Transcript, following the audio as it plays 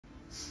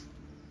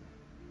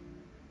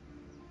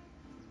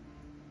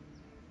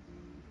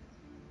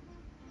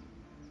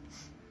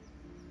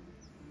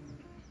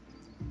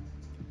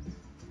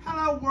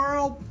Hello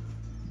world,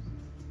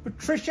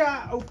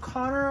 Patricia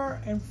O'Connor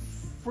and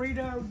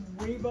Frida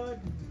Reba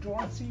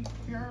Dorsey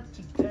here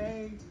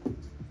today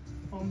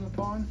on the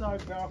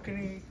Bonsai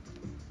Balcony.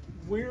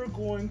 We're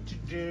going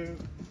to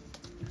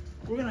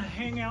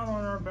hang out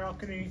on our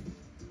balcony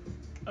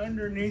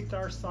underneath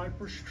our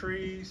cypress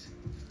trees,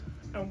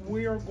 and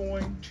we are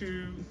going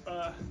to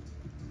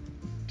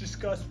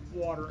discuss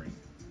watering.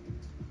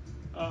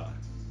 A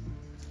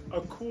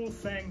cool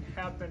thing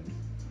happened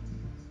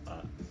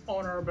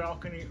on our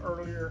balcony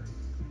earlier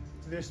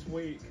this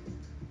week,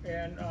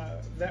 and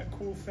that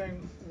cool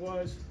thing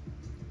was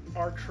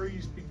our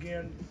trees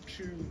began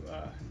to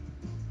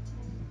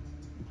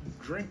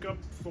drink up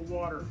the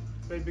water.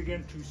 They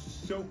began to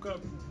soak up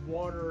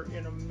water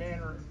in a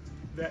manner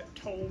that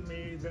told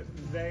me that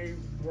they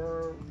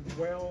were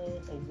well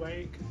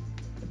awake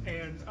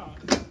and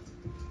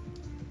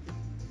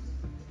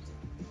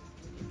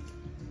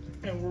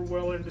we're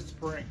well into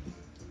spring.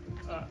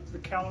 The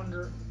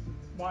calendar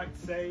might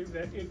say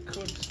that it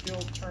could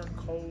still turn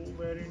cold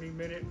at any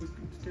minute. We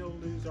could still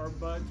lose our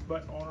buds,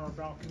 but on our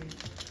balcony,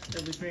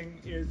 everything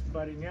is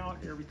budding out,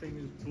 everything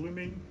is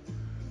blooming.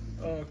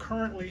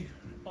 Currently,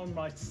 on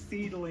my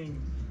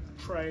seedling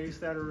trays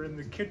that are in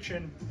the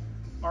kitchen,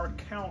 our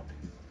count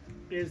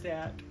is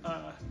at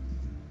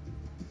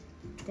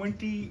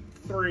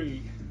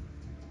 23,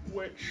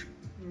 which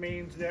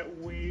means that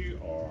we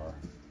are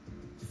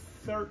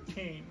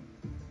 13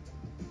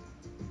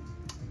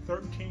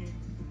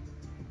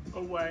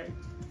 away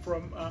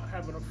from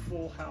having a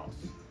full house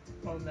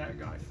on that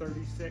guy.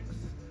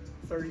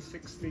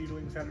 36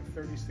 seedlings out of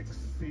 36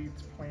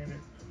 seeds planted.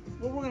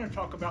 What we're going to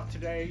talk about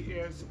today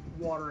is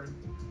watering.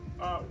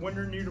 When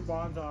you're new to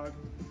bonsai,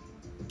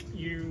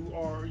 you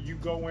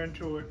go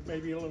into it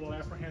maybe a little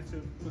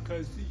apprehensive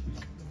because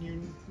you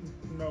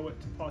know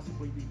it to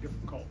possibly be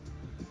difficult.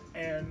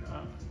 And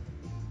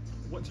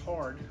what's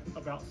hard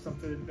about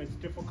something that's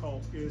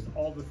difficult is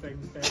all the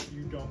things that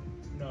you don't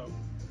know.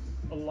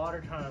 A lot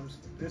of times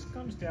this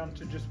comes down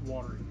to just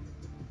watering.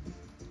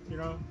 You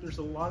know, there's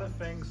a lot of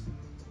things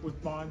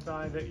with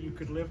bonsai that you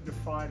could live to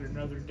fight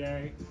another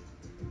day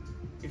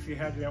if you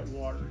had that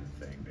watering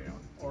thing down,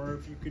 or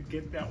if you could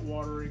get that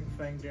watering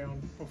thing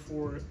down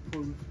before it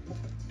proved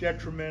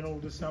detrimental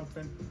to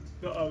something.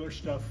 The other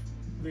stuff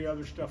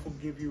will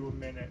give you a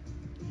minute.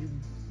 You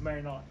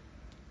may not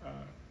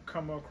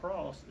come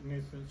across an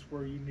instance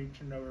where you need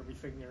to know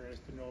everything there is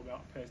to know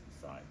about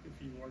pesticides if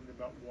you learned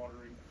about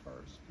watering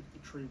first. If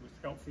the tree was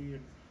healthy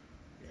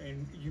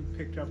and you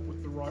picked up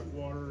with the right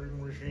watering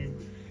regime,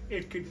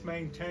 it could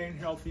maintain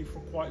healthy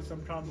for quite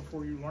some time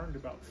before you learned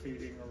about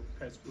feeding or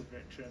pest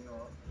prevention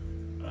or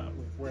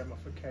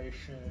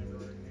ramification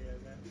or any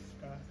of that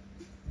stuff.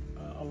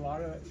 A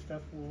lot of that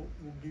stuff will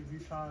give you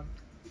time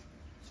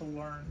to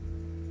learn,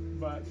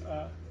 but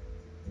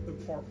the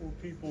part where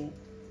people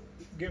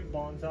get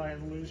bonsai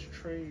and lose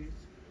trees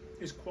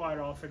is quite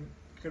often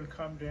going to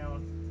come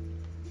down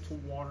to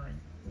watering.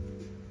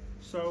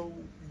 So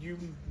you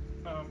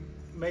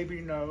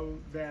maybe know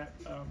that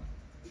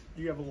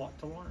you have a lot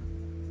to learn.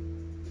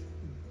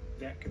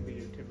 That can be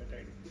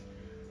intimidating.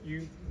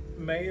 You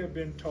may have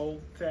been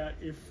told that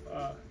if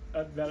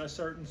that a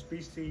certain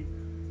species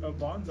of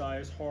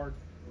bonsai is hard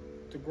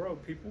to grow.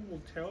 People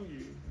will tell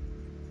you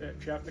that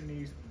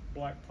Japanese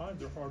black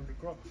pines are hard to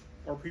grow.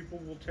 Or people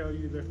will tell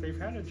you that they've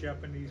had a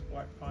Japanese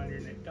black pine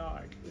and it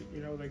died.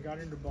 You know, they got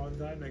into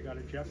bonsai, they got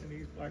a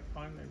Japanese black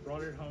pine, they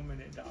brought it home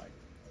and it died.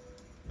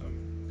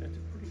 That's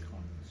a pretty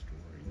common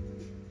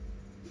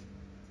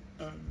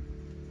story.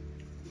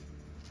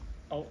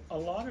 A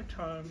lot of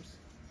times,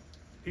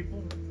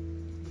 people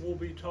will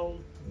be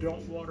told,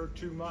 don't water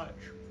too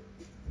much.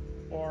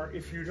 Or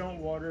if you don't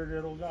water it,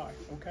 it'll die.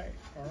 Okay,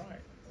 all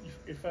right.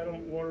 If I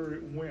don't water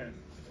it, when?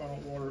 If I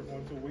don't water it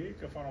once a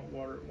week, if I don't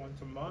water it once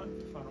a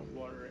month, if I don't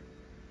water it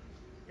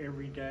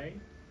every day,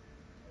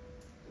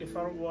 if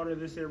I don't water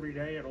this every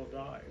day, it'll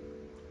die.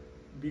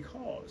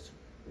 Because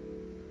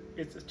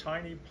it's a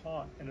tiny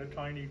pot and a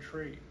tiny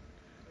tree.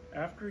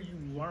 After you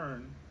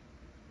learn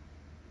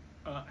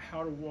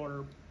how to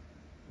water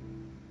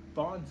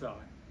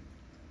bonsai,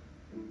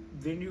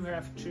 then you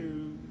have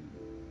to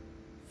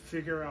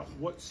figure out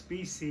what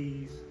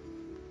species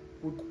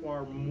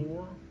require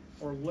more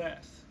or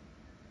less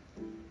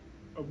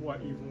of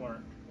what you've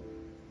learned.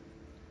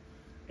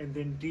 And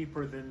then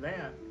deeper than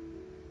that,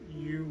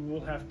 you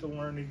will have to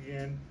learn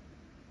again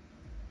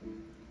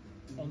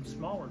on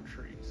smaller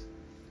trees.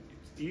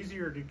 It's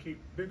easier to keep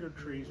bigger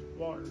trees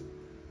watered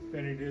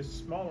than it is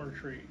smaller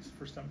trees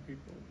for some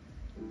people.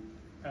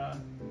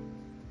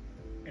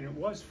 And it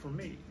was for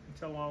me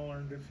until I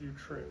learned a few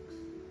tricks.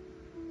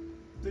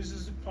 This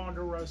is a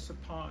ponderosa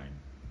pine.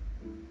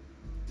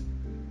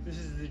 This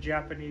is the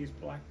Japanese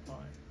black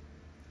pine.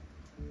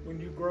 When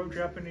you grow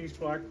Japanese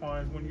black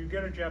pines, when you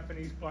get a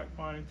Japanese black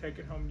pine and take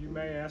it home, you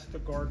may ask the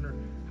gardener,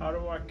 how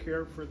do I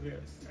care for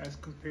this as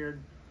compared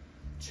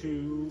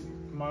to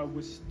my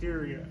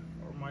wisteria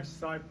or my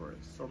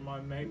cypress or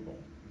my maple?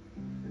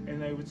 And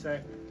they would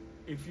say,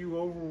 if you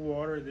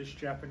overwater this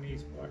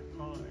Japanese black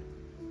pine,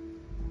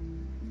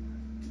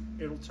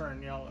 it'll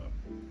turn yellow.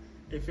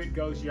 If it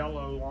goes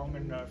yellow long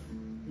enough,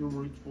 your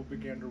roots will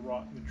begin to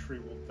rot and the tree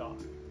will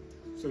die.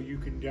 So you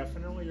can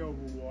definitely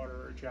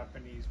overwater a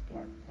Japanese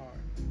black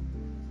pine.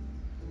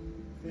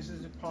 This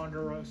is a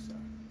ponderosa.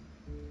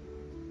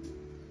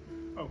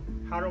 Oh,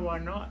 how do I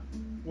not?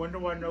 When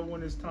do I know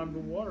when it's time to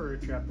water a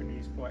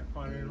Japanese black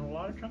pine? And a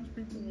lot of times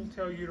people will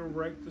tell you to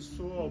rake the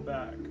soil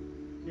back,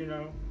 you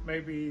know,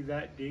 maybe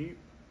that deep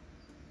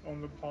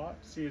on the pot.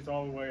 See, it's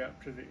all the way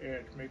up to the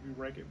edge. Maybe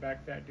rake it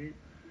back that deep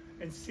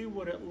and see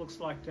what it looks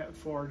like that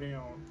far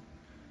down.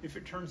 If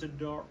it turns a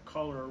dark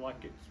color,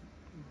 like it's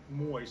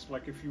moist,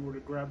 like if you were to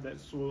grab that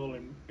soil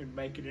and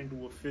make it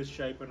into a fish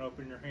shape and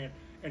open your hand,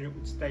 and it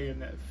would stay in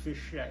that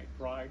fish shape,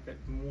 right? That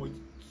moist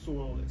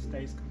soil that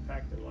stays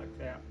compacted like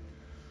that.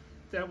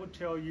 That would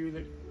tell you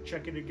that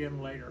check it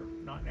again later,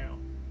 not now.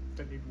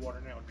 If it needs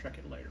water now, check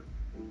it later.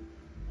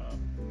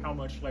 How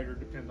much later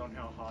depends on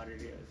how hot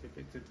it is. If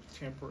it's a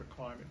temperate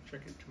climate,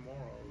 check it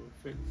tomorrow.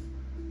 If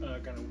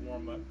it's gonna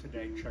warm up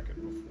today, check it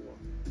before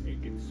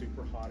it gets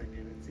super hot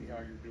again and see how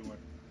you're doing.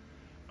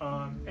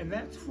 And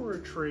that's for a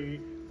tree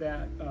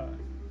that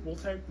will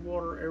take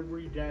water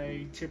every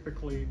day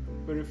typically,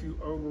 but if you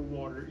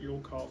overwater it,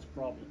 you'll cause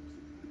problems.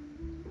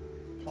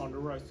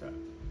 Ponderosa.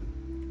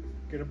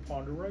 Get a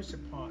ponderosa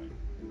pine.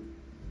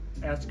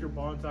 Ask your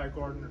bonsai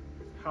gardener,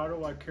 how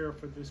do I care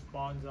for this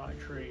bonsai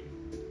tree?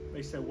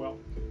 They say, well,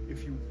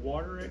 if you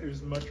water it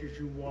as much as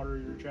you water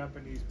your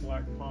Japanese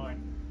black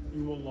pine,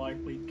 you will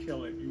likely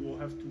kill it. You will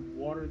have to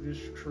water this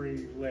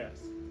tree less.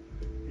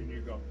 And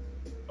you go,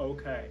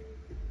 okay,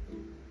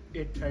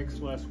 it takes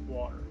less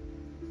water.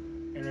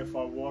 And if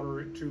I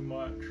water it too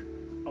much,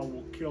 I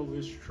will kill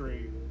this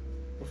tree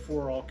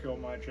before I'll kill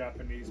my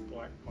Japanese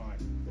black pine.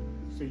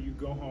 So you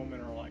go home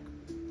and are like,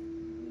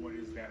 what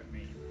does that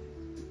mean?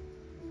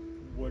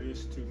 What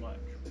is too much?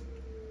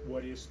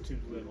 What is too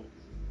little?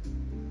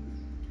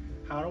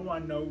 How do I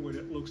know what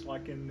it looks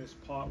like in this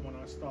pot when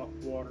I stop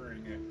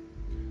watering it?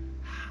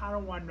 How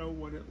do I know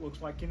what it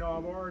looks like? You know,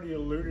 I've already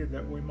alluded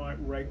that we might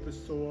rake the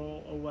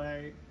soil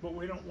away, but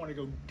we don't want to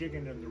go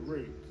digging in the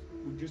roots.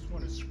 We just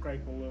want to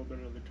scrape a little bit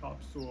of the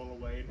topsoil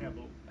away and have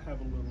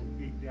a little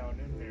peek down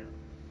in there.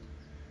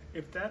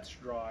 If that's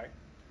dry,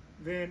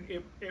 then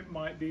it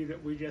might be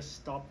that we just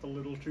stopped a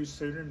little too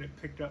soon and it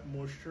picked up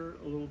moisture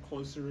a little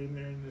closer in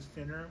there in the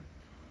center,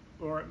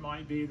 or it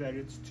might be that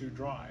it's too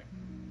dry.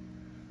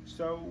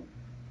 So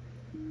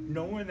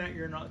knowing that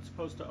you're not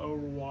supposed to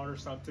overwater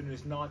something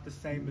is not the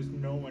same as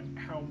knowing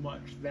how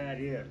much that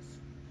is,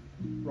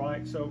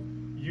 right? So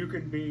you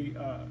can be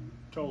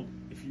told,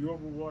 if you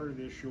overwater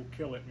this, you'll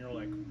kill it. And you're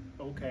like,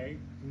 okay,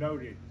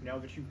 noted. Now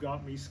that you've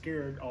got me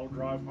scared, I'll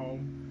drive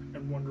home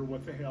and wonder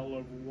what the hell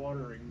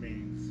overwatering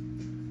means.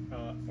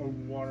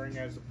 Overwatering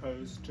as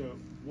opposed to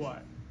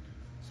what?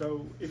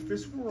 So if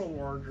this were a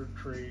larger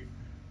tree,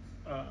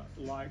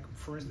 like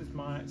for instance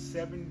my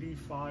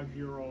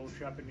 75-year-old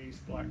Japanese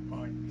black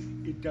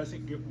pine, it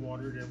doesn't get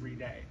watered every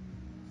day.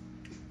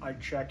 I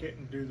check it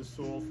and do the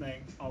soil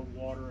thing. I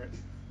water it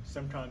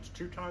sometimes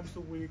 2 times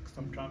a week,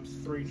 sometimes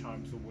 3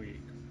 times a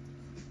week.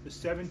 The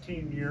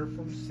 17-year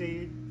from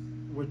seed,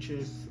 which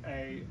is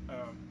a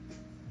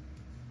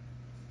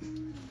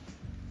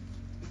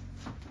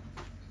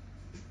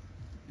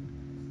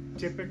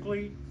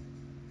typically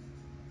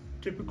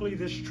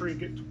this tree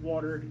gets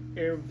watered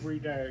every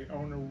day.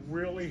 On a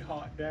really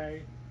hot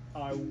day,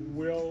 I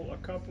will a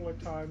couple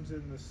of times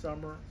in the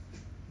summer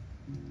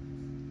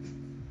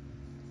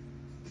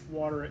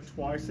water it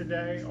twice a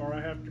day, or I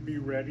have to be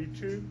ready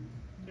to,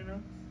 you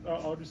know.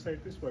 I'll just say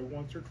it this way,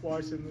 once or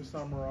twice in the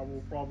summer I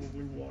will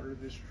probably water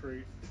this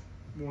tree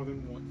more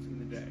than once in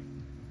the day.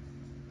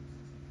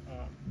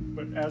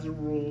 But as a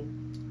rule,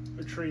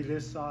 a tree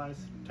this size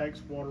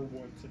takes water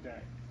once a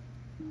day.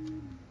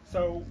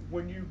 So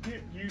when you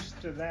get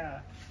used to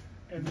that,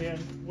 and then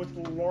with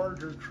the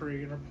larger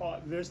tree in a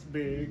pot this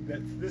big,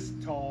 that's this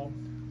tall,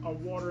 I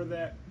water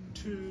that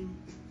 2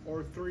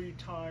 or 3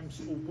 times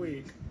a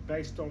week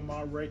based on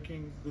my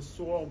raking the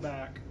soil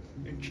back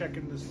and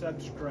checking the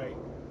substrate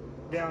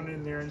down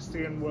in there and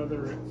seeing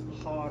whether it's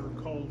hot or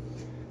cold.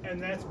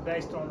 And that's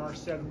based on our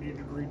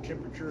 70-degree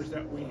temperatures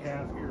that we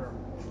have here.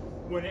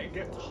 When it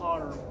gets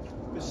hotter,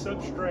 the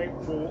substrate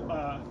will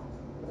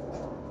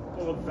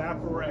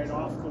evaporate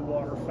off the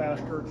water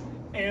faster,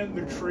 and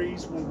the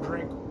trees will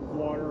drink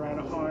water at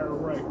a higher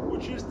rate,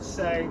 which is to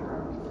say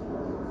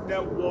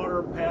that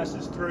water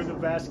passes through the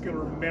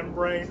vascular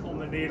membrane on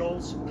the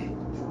needles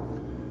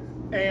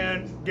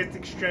and gets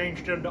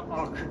exchanged into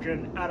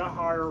oxygen at a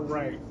higher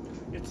rate.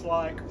 It's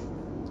like,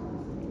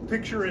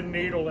 picture a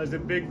needle as a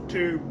big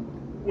tube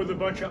with a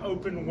bunch of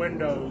open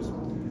windows,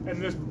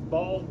 and this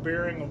ball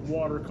bearing of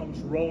water comes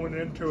rolling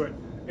into it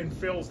and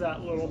fills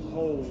that little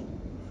hole.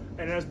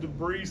 And as the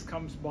breeze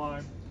comes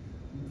by,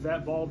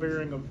 that ball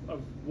bearing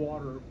of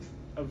water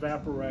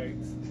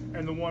evaporates,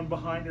 and the one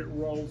behind it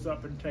rolls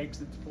up and takes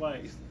its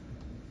place,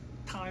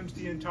 times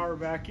the entire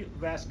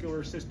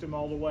vascular system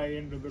all the way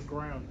into the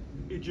ground.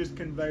 It just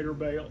conveyor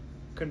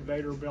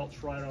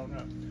belts right on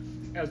up,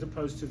 as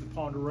opposed to the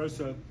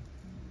ponderosa,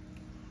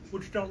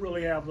 which don't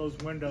really have those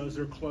windows.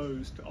 They're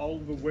closed. All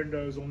of the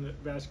windows on the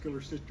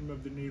vascular system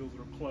of the needles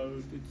are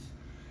closed.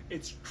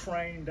 It's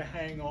trained to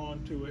hang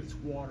on to its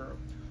water,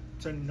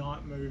 to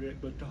not move it,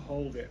 but to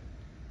hold it.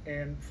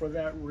 And for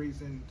that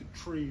reason, the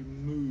tree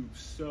moves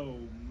so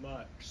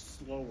much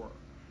slower.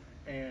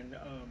 And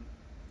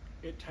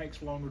it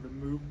takes longer to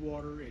move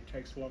water. It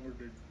takes longer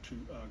to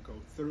go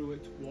through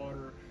its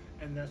water.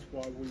 And that's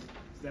why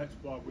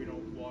we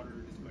don't water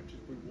it as much as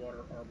we water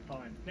our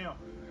pines. Now,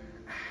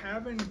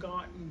 having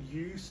gotten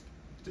used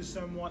to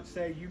somewhat,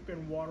 say you've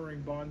been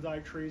watering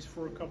bonsai trees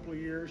for a couple of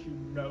years, you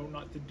know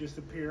not to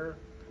disappear.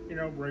 You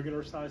know,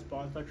 regular sized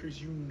bonsai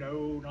trees, you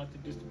know not to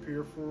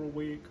disappear for a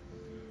week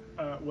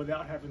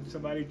without having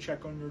somebody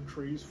check on your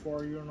trees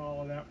for you and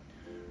all of that.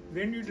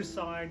 Then you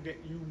decide that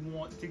you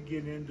want to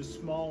get into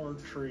smaller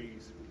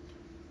trees.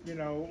 You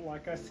know,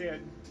 like I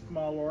said,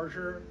 my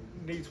larger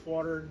needs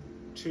watered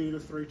 2 to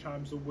 3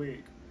 times a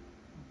week.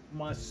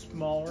 My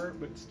smaller,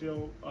 but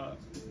still,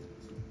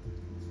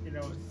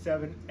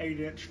 7, 8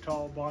 inch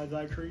tall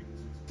bonsai tree,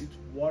 it's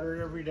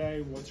watered every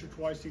day, once or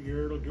twice a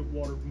year. It'll get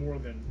watered more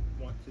than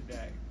once a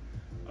day.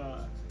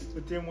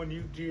 But then when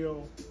you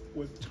deal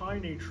with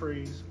tiny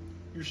trees,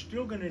 you're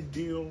still going to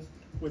deal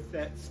with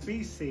that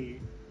species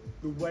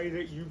the way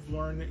that you've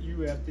learned that you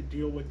have to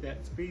deal with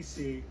that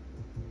species,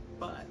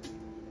 but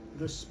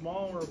the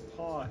smaller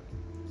pot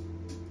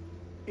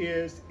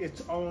is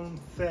its own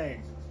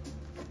thing.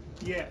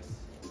 Yes,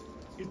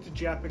 it's a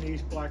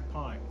Japanese black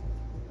pine.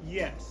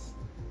 Yes,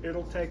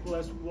 it'll take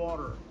less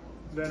water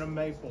than a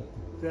maple,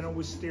 than a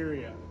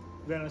wisteria,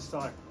 than a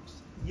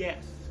cypress.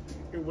 Yes,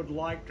 it would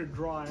like to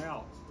dry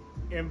out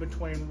in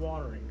between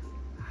waterings.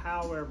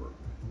 However,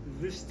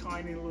 this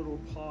tiny little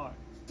pot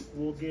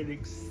will get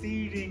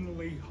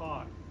exceedingly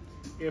hot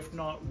if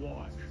not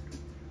watched.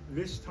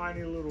 This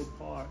tiny little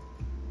pot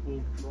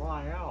will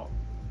dry out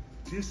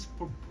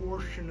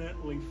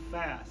disproportionately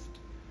fast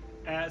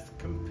as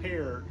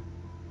compared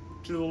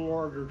to the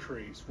larger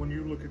trees. When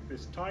you look at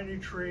this tiny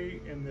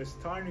tree and this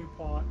tiny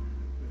pot,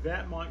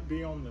 that might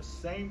be on the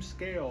same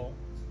scale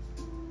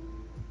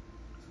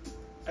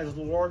as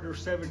the larger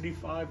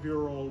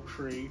 75-year-old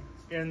tree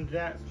in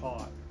that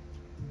pot.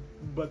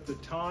 But the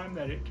time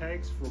that it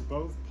takes for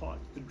both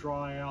pots to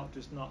dry out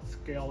does not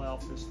scale out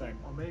the same.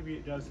 Or maybe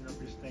it does and I'm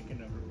just thinking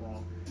of it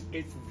wrong.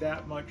 It's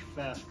that much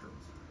faster.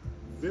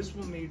 This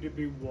will need to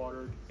be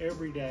watered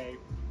every day.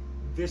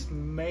 This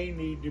may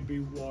need to be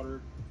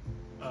watered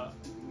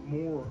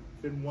more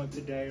than once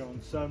a day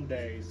on some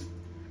days.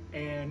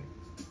 And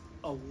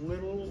a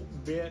little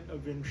bit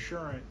of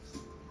insurance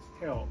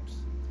helps.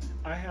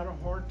 I had a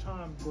hard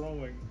time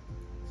growing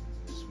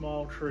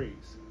small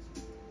trees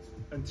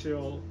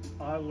until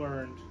I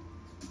learned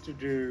to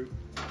do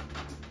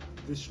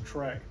this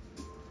tray.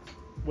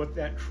 What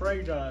that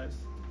tray does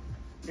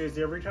is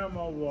every time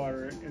I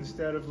water it,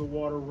 instead of the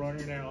water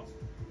running out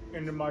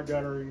into my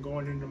gutter and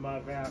going into my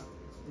vat,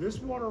 this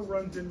water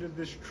runs into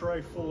this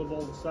tray full of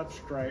old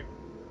substrate.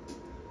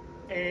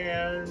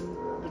 And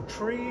the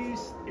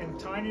trees in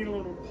tiny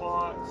little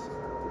pots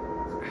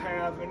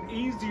have an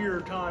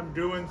easier time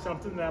doing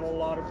something that a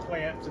lot of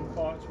plants and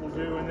pots will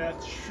do, and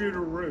that's shoot a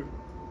root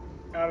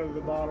out of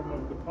the bottom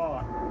of the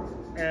pot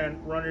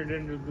and run it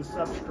into the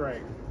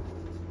substrate.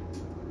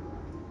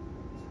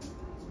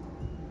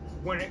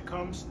 When it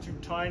comes to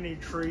tiny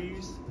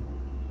trees,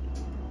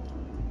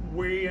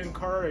 we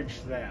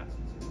encourage that.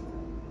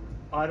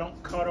 I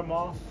don't cut them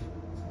off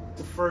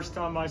the first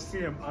time I see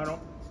them. I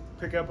don't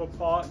pick up a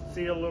pot,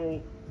 see a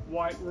little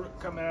white root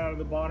coming out of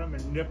the bottom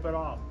and nip it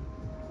off.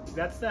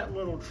 That's that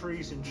little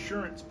tree's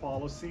insurance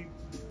policy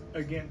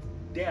against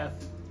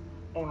death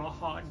on a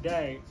hot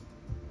day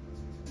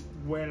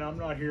when I'm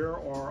not here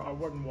or I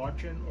wasn't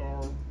watching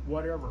or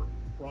whatever,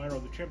 right? Or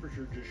the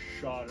temperature just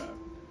shot up.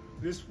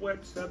 This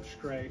wet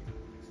substrate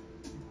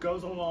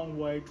goes a long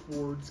way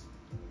towards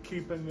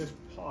keeping this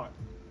pot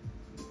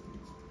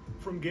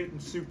from getting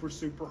super,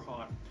 super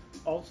hot.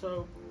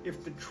 Also,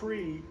 if the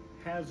tree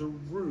has a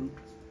root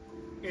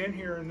in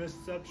here in this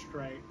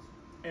substrate,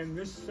 and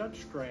this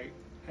substrate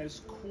has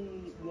cool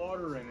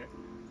water in it,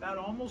 that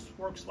almost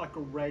works like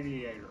a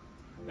radiator.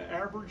 The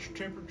average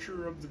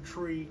temperature of the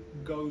tree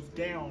goes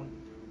down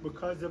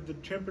because of the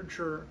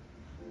temperature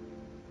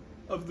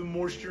of the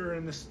moisture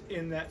in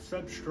that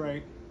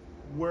substrate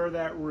where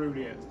that root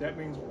is. That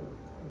means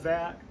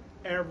that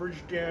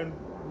averaged in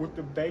with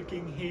the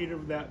baking heat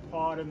of that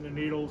pot and the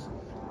needles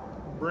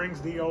brings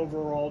the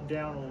overall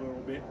down a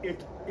little bit.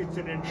 It's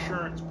an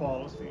insurance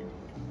policy.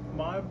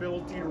 My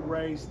ability to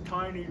raise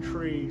tiny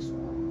trees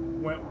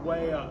went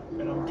way up,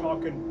 and I'm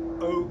talking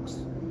oaks,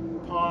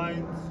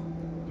 pines,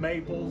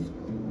 maples.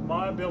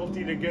 My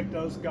ability to get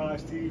those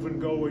guys to even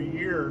go a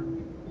year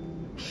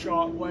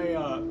shot way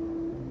up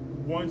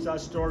once I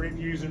started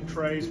using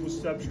trays with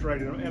substrate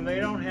in them. And they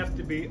don't have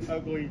to be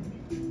ugly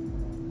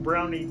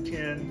brownie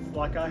tins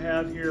like I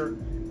have here.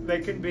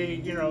 They can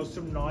be,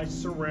 some nice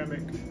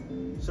ceramic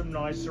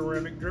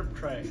drip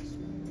trays.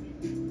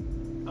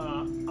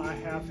 I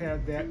have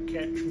had that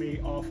catch me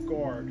off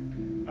guard.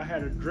 I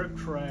had a drip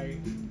tray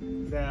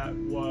that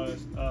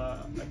was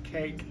a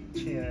cake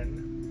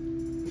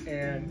tin,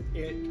 and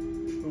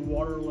the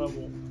water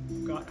level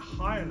got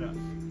high enough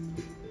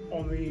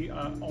on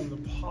the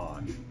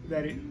pot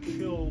that it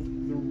killed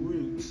the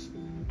roots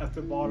at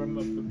the bottom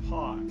of the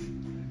pot,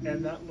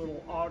 and that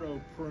little auto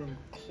prune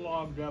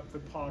clogged up the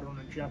pot on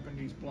a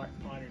Japanese black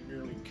pine and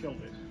nearly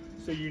killed it.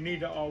 So you need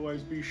to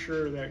always be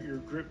sure that your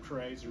drip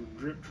trays are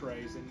drip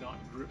trays and not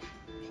drip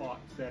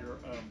pots that are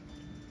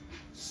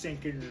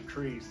sinking your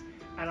trees.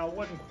 And I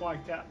wasn't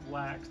quite that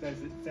lax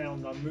as it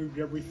sounds. I moved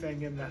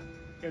everything in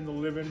the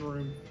living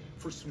room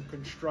for some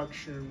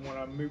construction. When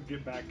I moved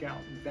it back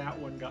out, that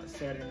one got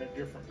set in a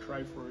different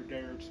tray for a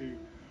day or two.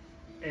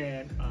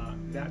 And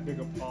that big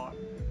a pot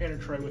in a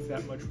tray with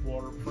that much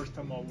water. First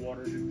time I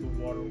watered it, the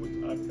water was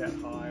up that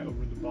high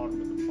over the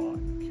bottom of the pot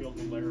and killed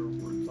the layer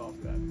of roots off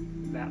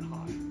that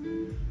high.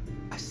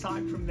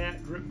 Aside from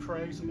that, drip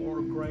trays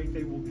are great.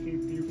 They will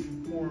keep you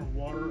from pouring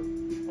water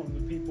on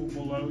the people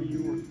below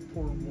you or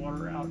pouring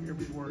water out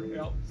everywhere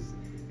else.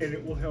 And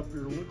it will help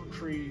your little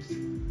trees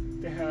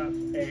to have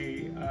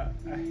a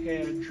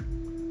hedge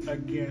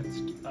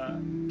against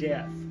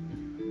death.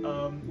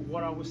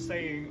 What I was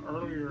saying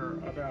earlier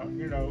about,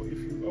 if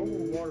you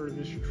overwater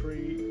this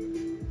tree,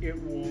 it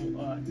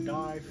will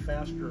die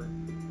faster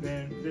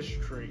than this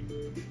tree.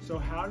 So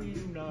how do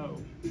you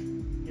know?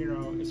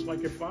 It's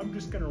like if I'm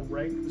just going to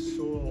rake the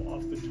soil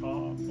off the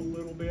top a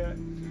little bit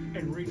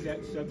and read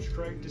that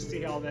substrate to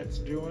see how that's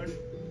doing,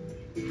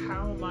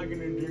 how am I going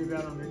to do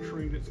that on a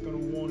tree that's going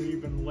to want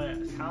even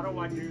less? How do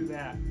I do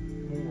that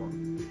more,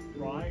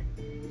 right?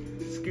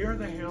 Scare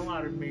the hell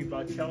out of me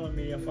by telling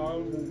me if I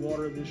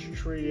overwater this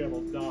tree,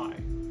 it'll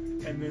die.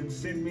 And then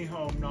send me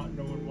home not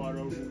knowing what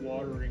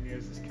overwatering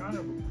is. It's kind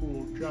of a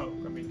cool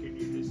joke. I mean, can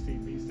you just see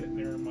me sitting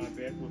there in my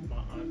bed with my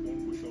eyes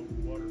one with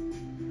overwater?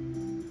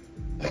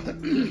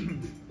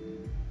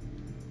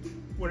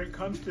 When it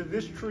comes to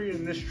this tree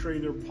and this tree,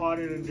 they're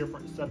potted in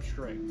different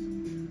substrates.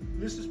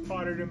 This is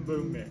potted in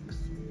boom mix,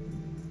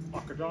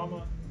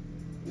 akadama,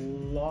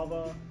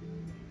 lava,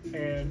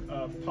 and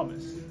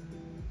pumice.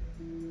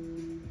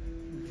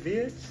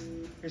 This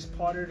is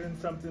potted in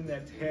something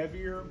that's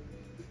heavier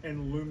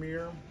and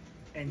loomier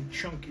and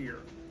chunkier.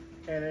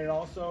 And it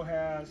also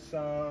has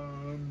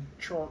some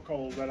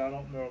charcoal that I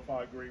don't know if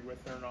I agree with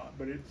or not,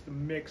 but it's the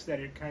mix that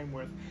it came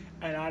with.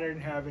 And I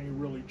didn't have any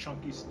really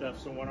chunky stuff,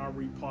 so when I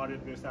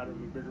repotted this out of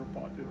a bigger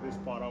pot to this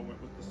pot, I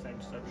went with the same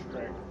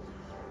substrate.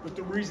 But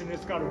the reason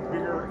it's got a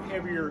bigger,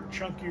 heavier,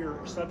 chunkier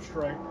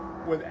substrate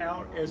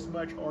without as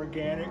much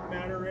organic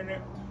matter in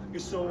it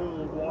is so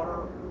the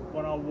water,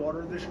 when I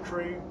water this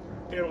tree,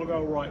 it'll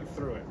go right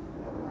through it.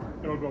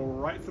 It'll go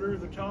right through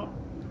the top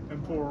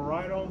and pour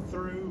right on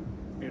through.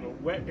 It'll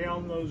wet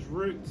down those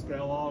roots.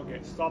 They'll all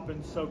get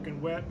sopping, soaking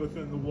wet, but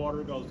then the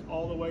water goes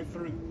all the way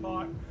through the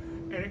pot,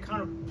 and it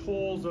kind of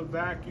pulls a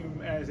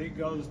vacuum as it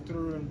goes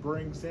through and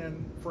brings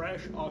in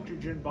fresh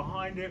oxygen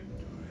behind it.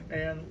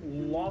 And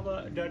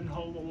lava doesn't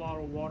hold a lot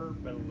of water,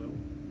 but a little.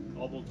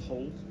 All those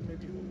holes,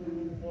 maybe a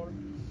little water.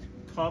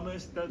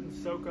 Pumice doesn't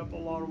soak up a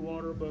lot of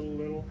water, but a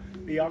little.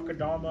 The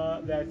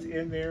akadama that's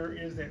in there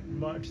isn't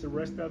much. The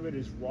rest of it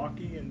is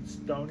rocky and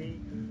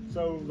stony.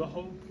 So the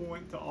whole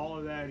point to all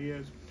of that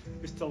is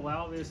to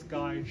allow this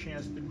guy a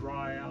chance to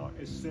dry out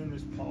as soon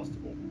as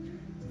possible.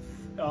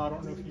 I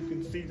don't know if you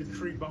can see the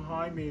tree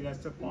behind me,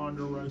 that's a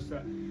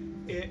ponderosa.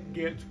 It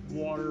gets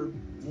watered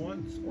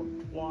once or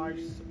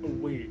twice a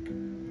week.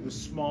 The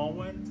small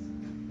one,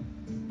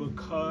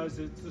 because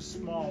it's the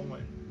small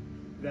one,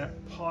 that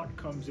pot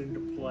comes into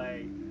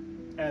play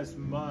as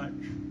much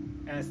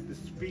as the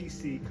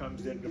species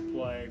comes into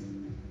play.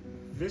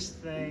 This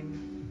thing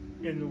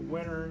in the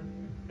winter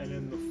and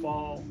in the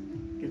fall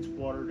gets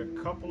watered a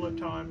couple of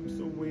times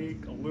a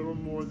week, a little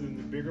more than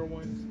the bigger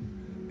ones.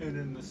 And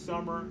in the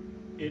summer,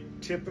 it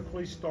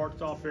typically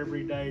starts off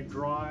every day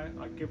dry.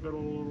 I give it a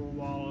little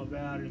while of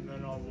that and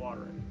then I'll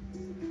water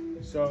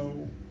it.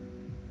 So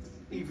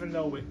even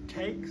though it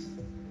takes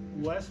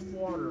less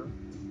water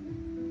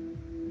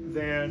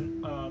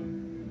than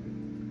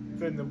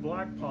the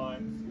black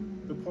pines,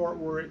 the part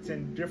where it's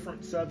in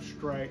different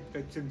substrate,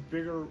 that's in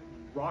bigger,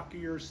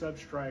 rockier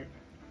substrate,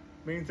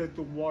 means that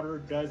the water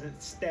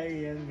doesn't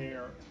stay in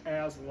there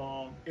as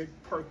long. It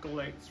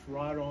percolates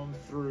right on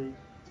through,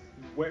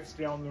 wets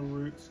down the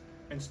roots,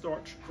 and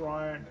starts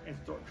drying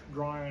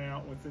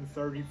out within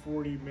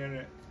 30-40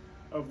 minutes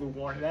of the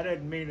water. That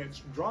doesn't mean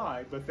it's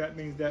dry, but that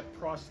means that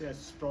process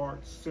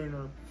starts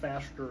sooner,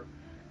 faster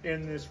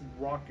in this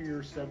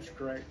rockier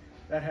substrate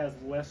that has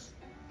less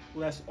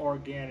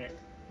organic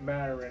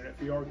matter in it.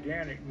 The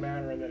organic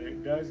matter that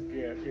it does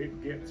get,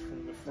 it gets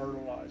from the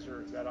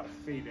fertilizer that I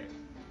feed it,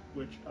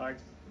 which I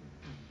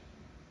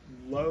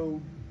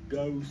low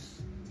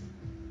dose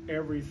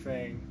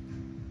everything.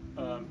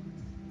 I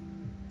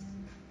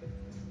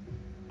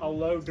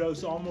low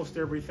dose almost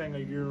everything a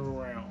year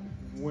round.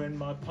 When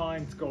my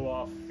pines go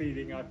off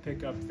feeding, I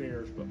pick up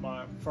theirs, but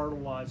my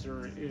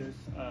fertilizer is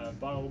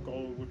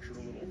BioGold,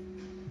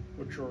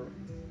 which are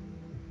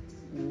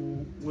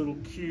little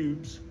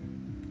cubes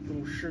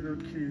little sugar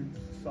cube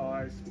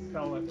size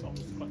pellets,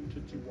 almost like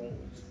Tootsie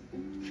Rolls,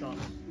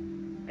 chunks.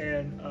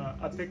 And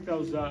I picked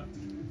those up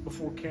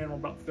before candle,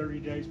 about 30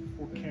 days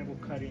before candle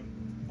cutting,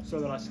 so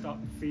that I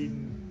stopped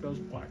feeding those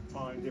black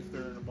pines if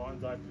they're in a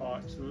bonsai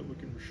pot, so that we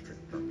can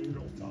restrict our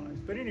needle size.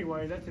 But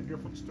anyway, that's a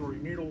different story.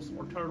 Needles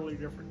are totally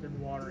different than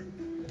watering.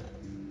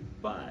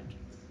 But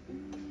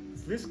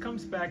this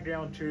comes back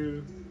down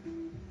to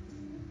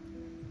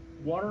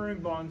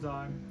watering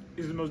bonsai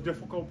is the most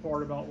difficult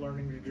part about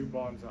learning to do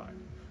bonsai.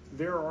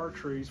 There are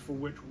trees for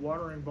which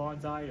watering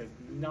bonsai is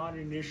not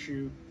an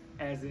issue,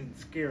 as in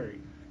scary.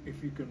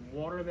 If you can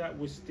water that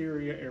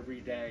wisteria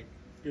every day,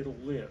 it'll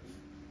live.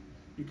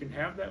 You can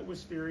have that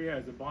wisteria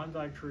as a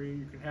bonsai tree.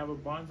 You can have a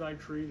bonsai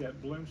tree that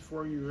blooms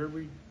for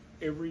you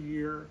every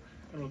year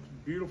and looks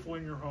beautiful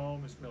in your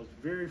home. It smells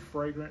very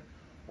fragrant.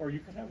 Or you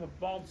could have a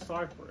bald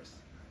cypress,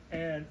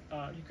 and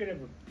you could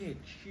have a big,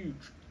 huge,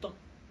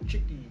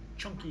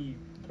 chunky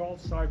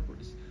bald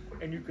cypress,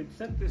 and you could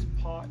set this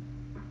pot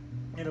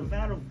in a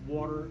vat of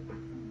water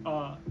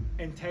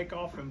and take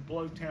off and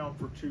blow town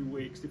for 2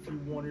 weeks if you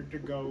wanted to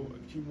go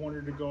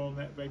on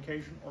that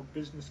vacation, or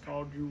business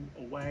called you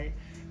away.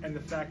 And the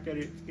fact that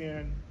it's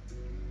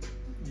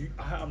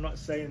I'm not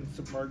saying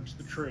submerge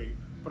the tree,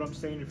 but I'm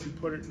saying if you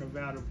put it in a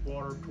vat of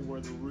water to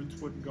where the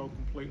roots wouldn't go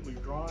completely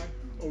dry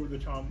over the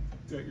time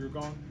that you're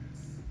gone.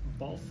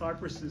 Bald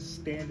cypresses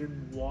stand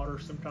in water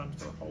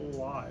sometimes their whole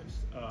lives.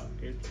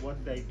 It's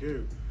what they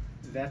do.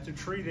 That's a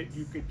tree that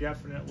you could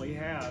definitely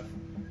have.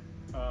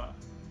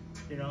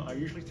 I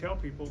usually tell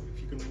people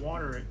if you can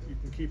water it, you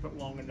can keep it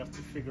long enough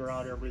to figure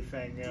out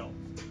everything else.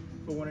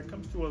 But when it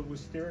comes to a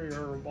wisteria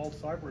or a bald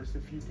cypress,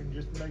 if you can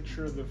just make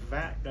sure the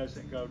vat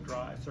doesn't go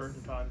dry at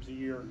certain times a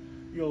year,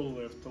 you'll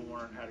live to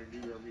learn how to do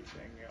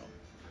everything else.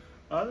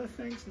 Other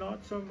things,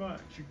 not so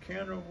much. You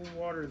can't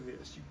overwater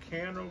this, you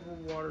can't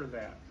overwater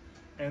that.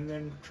 And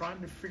then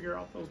trying to figure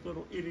out those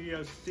little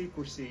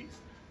idiosyncrasies.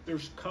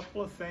 There's a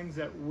couple of things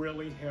that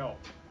really help.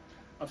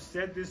 I've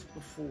said this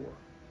before.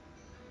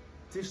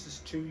 This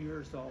is 2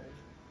 years old.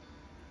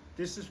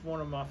 This is one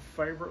of my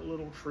favorite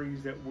little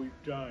trees that we've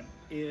done.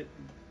 It,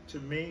 to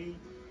me,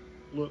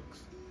 looks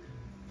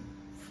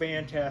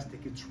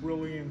fantastic. It's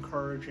really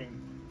encouraging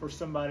for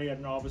somebody, a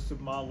novice of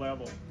my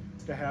level,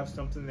 to have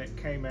something that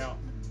came out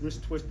this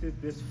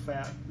twisted, this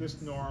fat,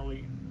 this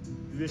gnarly,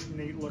 this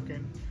neat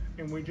looking.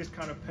 And we just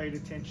kind of paid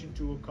attention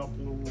to a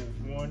couple of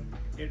rules. One,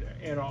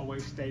 it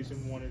always stays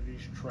in one of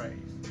these trays.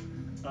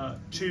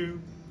 Two,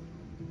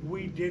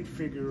 we did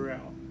figure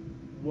out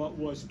what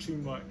was too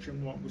much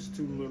and what was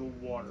too little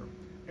water.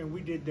 And we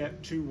did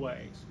that 2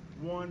 ways.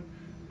 One,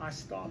 I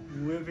stopped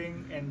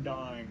living and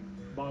dying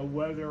by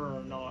whether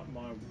or not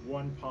my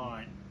one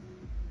pine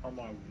or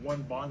my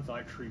one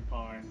bonsai tree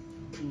pine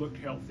looked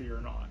healthy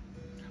or not.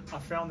 I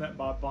found that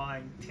by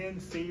buying 10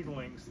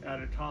 seedlings at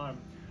a time,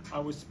 I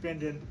was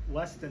spending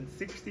less than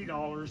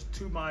 $60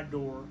 to my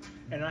door,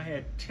 and I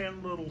had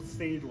 10 little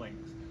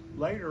seedlings.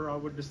 Later, I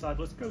would decide,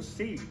 let's go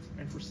seeds.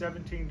 And for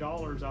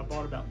 $17, I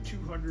bought about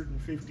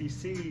 250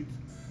 seeds,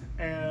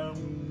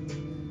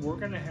 and we're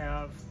gonna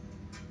have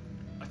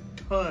a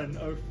ton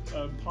of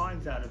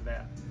pines out of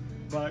that.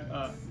 But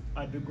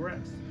I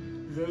digress.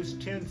 Those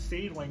 10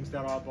 seedlings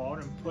that I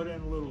bought and put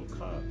in little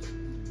cups,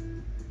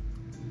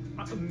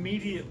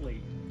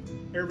 immediately,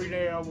 every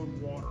day I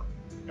would water.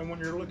 And when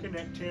you're looking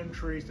at 10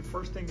 trees, the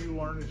first thing you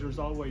learn is there's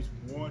always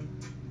one.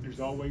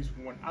 There's always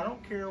one. I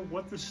don't care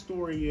what the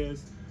story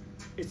is.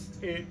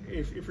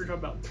 If you're talking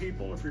about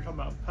people, if you're talking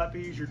about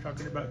puppies, you're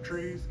talking about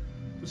trees,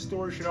 the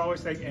story should always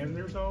say, and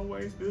there's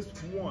always this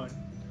one.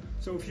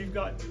 So if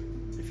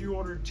you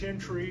ordered 10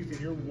 trees and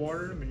you're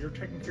watering them and you're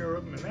taking care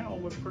of them and they all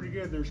look pretty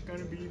good, there's going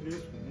to be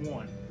this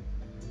one,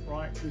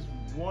 right? This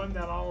one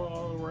that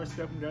all the rest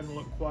of them doesn't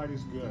look quite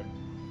as good.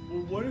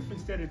 Well, what if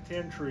instead of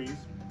 10 trees,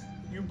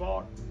 you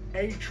bought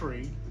a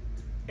tree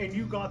and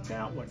you got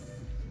that one?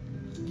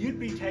 You'd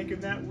be taking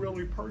that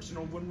really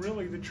personal when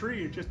really the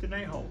tree is just an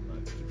a-hole.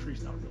 The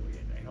tree's not really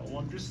an a-hole.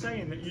 I'm just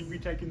saying that you'd be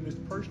taking this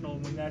personal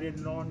when that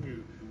isn't on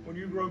you. When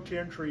you grow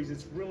 10 trees,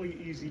 it's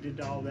really easy to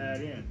dial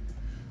that in.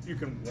 You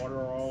can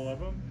water all of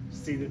them,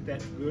 see that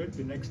that's good.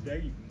 The next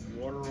day you can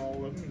water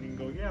all of them and you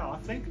can go, yeah, I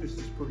think this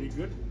is pretty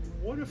good.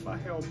 What if I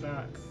held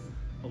back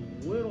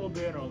a little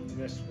bit on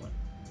this one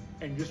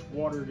and just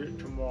watered it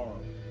tomorrow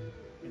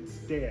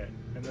instead?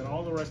 And then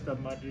all the rest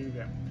of them I do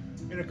that.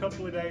 In a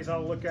couple of days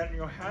I'll look at it and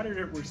go, how did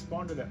it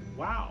respond to that?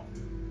 Wow,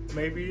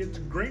 maybe it's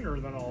greener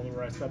than all the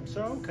rest of them.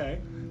 So okay,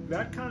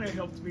 that kind of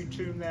helps me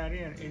tune that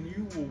in, and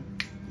you will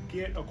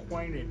get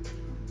acquainted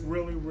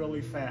really,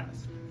 really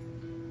fast.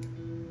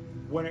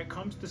 When it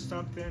comes to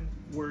something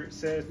where it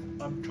says,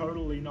 I'm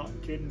totally not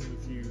kidding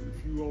with you,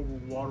 if you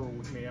overwater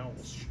with me, I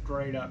will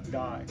straight up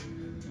die,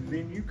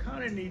 then you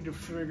kind of need to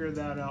figure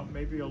that out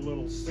maybe a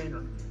little sooner,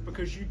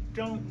 because you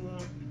don't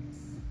want,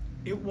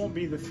 it won't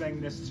be the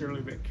thing necessarily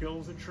that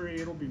kills the tree,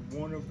 it'll be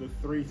one of the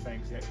 3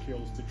 things that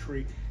kills the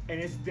tree, and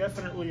it's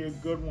definitely a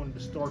good one to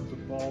start the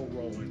ball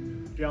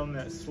rolling down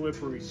that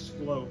slippery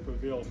slope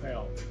of ill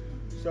health.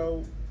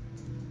 So,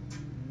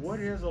 what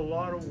is a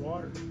lot of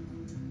water?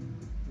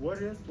 What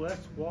is less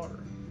water?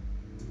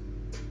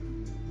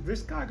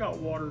 This guy got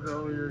watered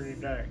earlier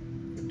today.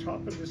 The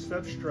top of the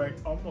substrate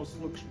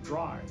almost looks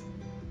dry.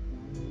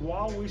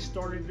 While we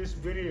started this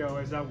video,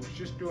 as I was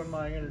just doing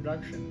my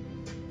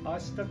introduction, I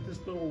stuck this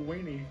little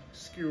weenie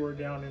skewer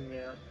down in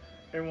there,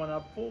 and when I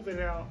pulled it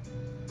out,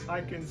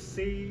 I can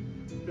see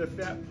that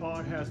that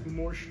pot has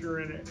moisture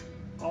in it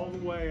all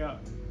the way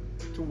up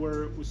to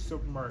where it was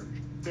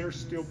submerged. There's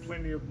still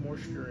plenty of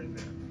moisture in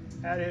there.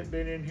 Had it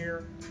been in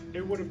here,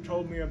 it would have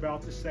told me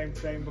about the same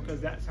thing,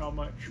 because that's how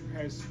much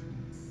has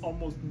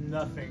almost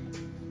nothing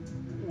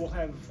will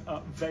have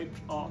vaped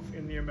off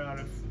in the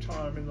amount of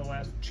time in the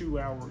last 2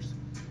 hours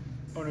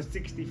on a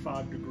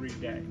 65-degree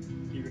day,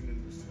 even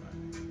in the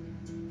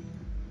sun.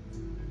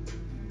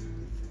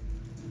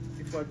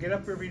 If I get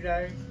up every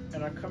day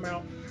and I come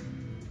out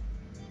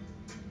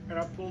and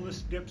I pull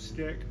this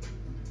dipstick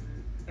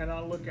and I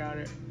look at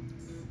it,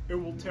 it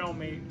will tell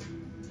me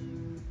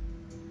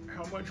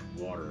how much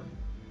water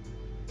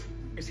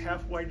is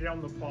halfway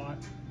down the pot,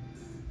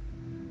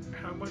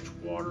 how much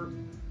water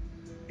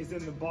is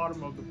in the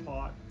bottom of the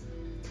pot,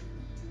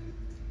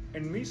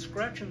 and me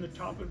scratching the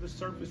top of the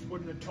surface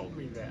wouldn't have told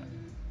me that.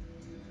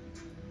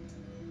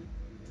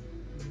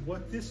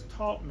 What this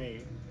taught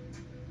me,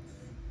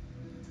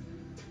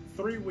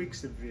 3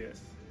 weeks of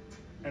this,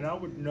 and I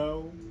would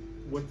know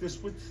what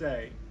this would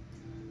say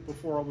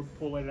before I would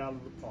pull it out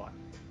of the pot.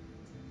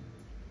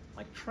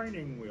 Like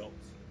training wheels,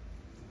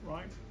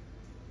 right?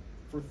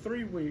 For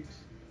 3 weeks,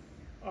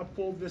 I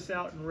pulled this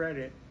out and read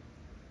it,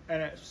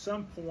 and at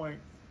some point,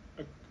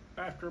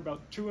 after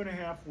about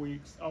 2.5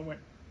 weeks, I went,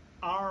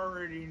 I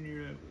already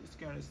knew it was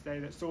going to say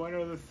that. So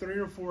another 3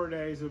 or 4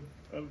 days of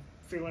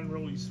feeling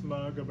really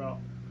smug about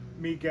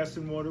me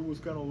guessing what it was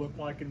going to look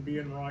like and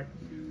being right.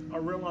 I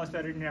realized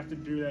I didn't have to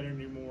do that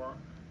anymore,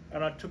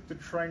 and I took the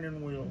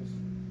training wheels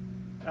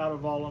out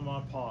of all of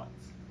my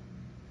pots.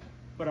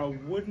 But I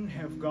wouldn't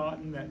have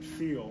gotten that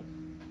feel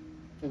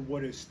for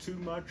what is too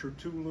much or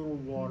too little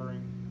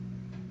watering.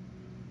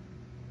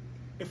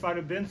 If I'd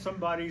have been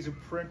somebody's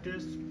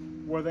apprentice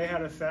where they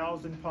had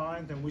 1,000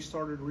 pines and we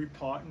started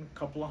repotting a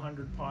couple of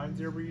 100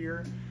 pines every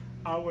year,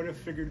 I would have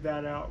figured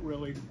that out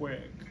really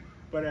quick.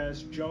 But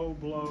as Joe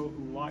Blow,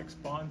 who likes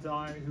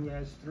bonsai, who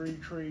has 3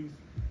 trees,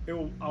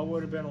 I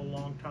would have been a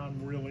long time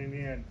reeling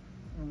in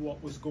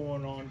what was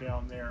going on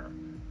down there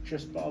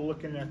just by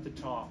looking at the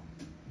top.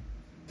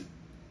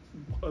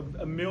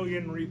 A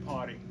million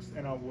repottings,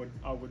 and I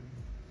would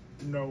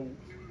know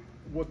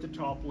what the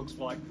top looks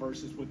like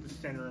versus what the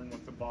center and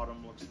what the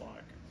bottom looks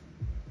like.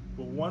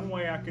 But one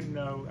way I can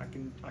know,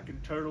 I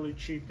can totally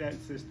cheat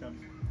that system,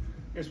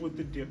 is with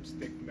the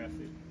dipstick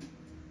method.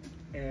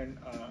 And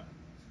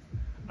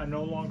I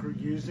no longer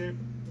use it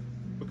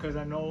because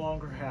I no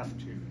longer have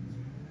to.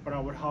 But I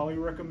would highly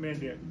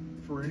recommend it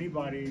for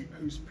anybody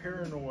who's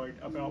paranoid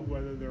about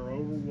whether they're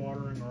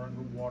overwatering or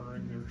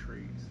underwatering their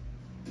trees,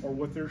 or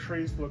what their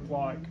trees look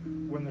like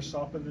when the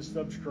top of the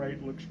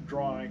substrate looks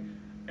dry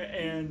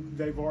and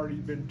they've already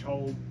been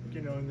told,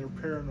 you know, and they're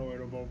paranoid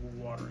of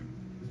overwatering.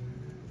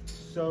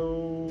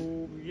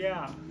 So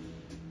yeah,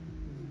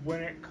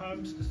 when it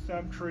comes to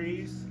some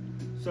trees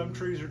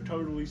are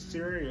totally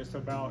serious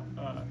about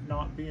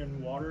not being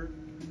watered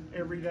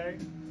every day,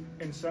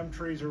 and some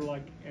trees are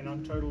like, and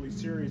I'm totally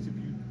serious, if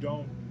you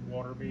don't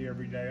water me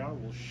every day, I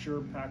will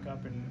sure pack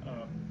up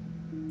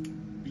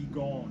and be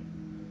gone.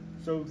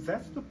 So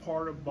that's the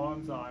part of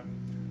bonsai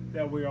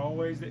that we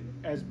always,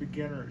 as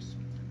beginners,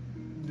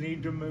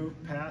 need to move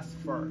past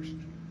first.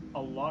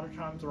 A lot of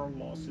times our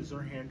losses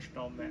are hinged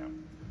on that.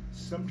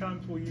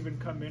 Sometimes we even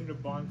come into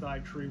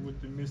bonsai tree with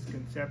the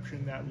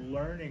misconception that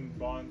learning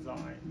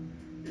bonsai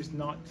is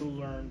not to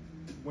learn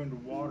when to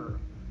water,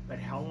 but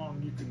how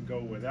long you can go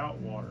without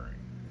watering.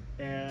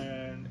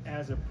 And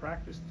as a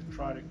practice to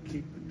try to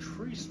keep the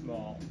tree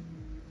small,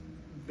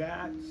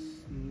 that's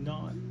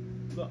not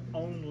the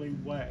only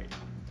way.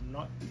 I'm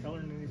not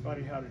telling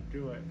anybody how to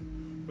do it,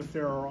 but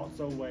there are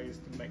also ways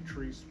to make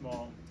trees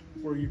small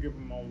where you give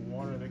them all the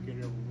water they could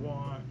ever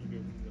want, you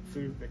give them the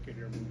food they could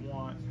ever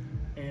want,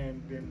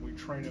 and then we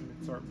train them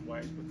in certain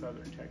ways with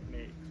other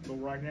techniques. But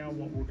right now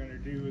what we're going to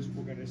do is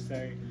we're going to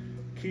say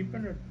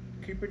keeping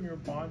your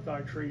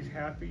bonsai trees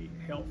happy,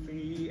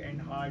 healthy, and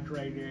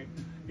hydrated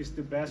is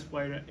the best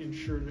way to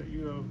ensure that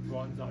you have a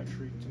bonsai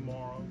tree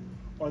tomorrow,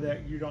 or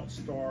that you don't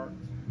start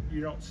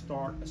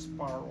a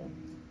spiral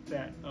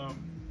that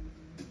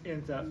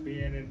ends up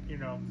being in, you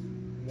know,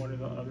 one of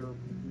the other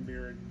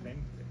myriad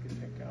things that can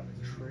take out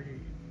a tree.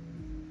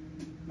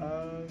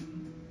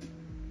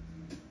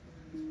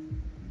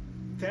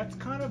 That's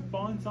kind of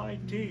bonsai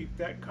deep.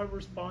 That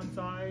covers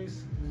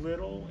bonsais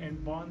little and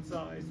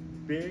bonsais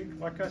big.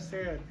 Like I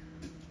said,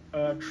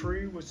 a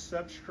tree with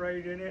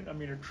substrate in it, a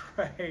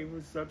tray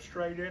with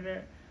substrate in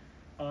it.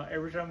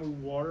 Every time we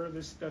water,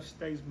 this stuff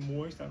stays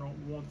moist. I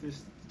don't want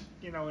this,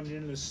 you know, and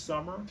in the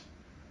summer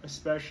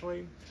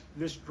especially,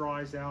 this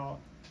dries out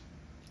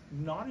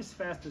not as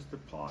fast as the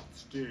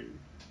pots do,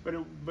 but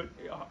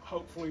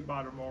hopefully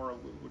by tomorrow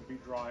it would be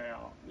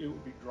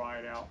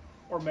dried out.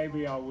 Or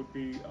maybe I would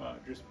be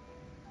just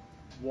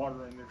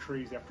watering the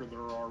trees after they're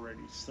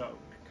already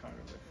soaked, kind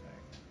of a thing.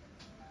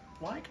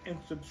 Like and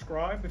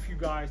subscribe if you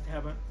guys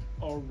haven't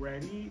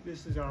already.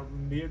 This is our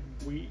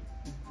midweek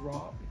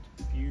drop.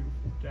 It's a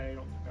beautiful day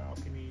on the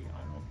balcony.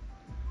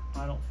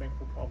 I don't think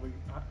we're probably,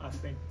 I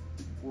think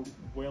we're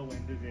well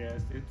into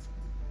this. It's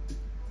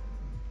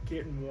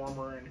getting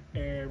warmer and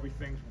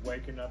everything's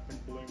waking up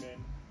and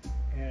blooming.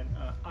 And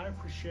I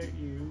appreciate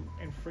you,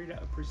 and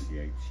Frida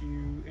appreciates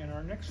you. And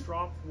our next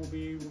drop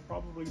we'll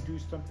probably do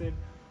something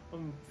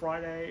on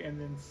Friday, and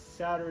then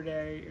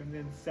Saturday, and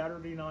then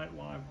Saturday Night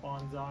Live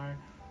Bonsai.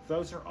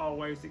 Those are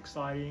always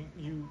exciting.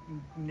 You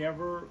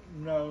never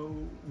know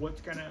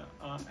what's gonna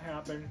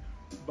happen,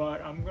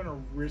 but I'm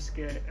gonna risk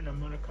it, and I'm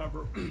gonna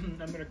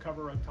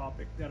cover a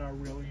topic that I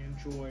really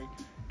enjoy,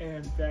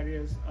 and that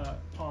is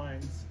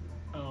pines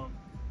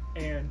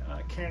and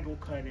candle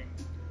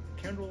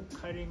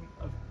cutting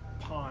of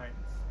pines.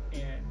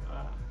 And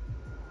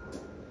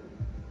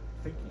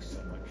thank you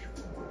so much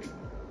for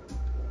watching.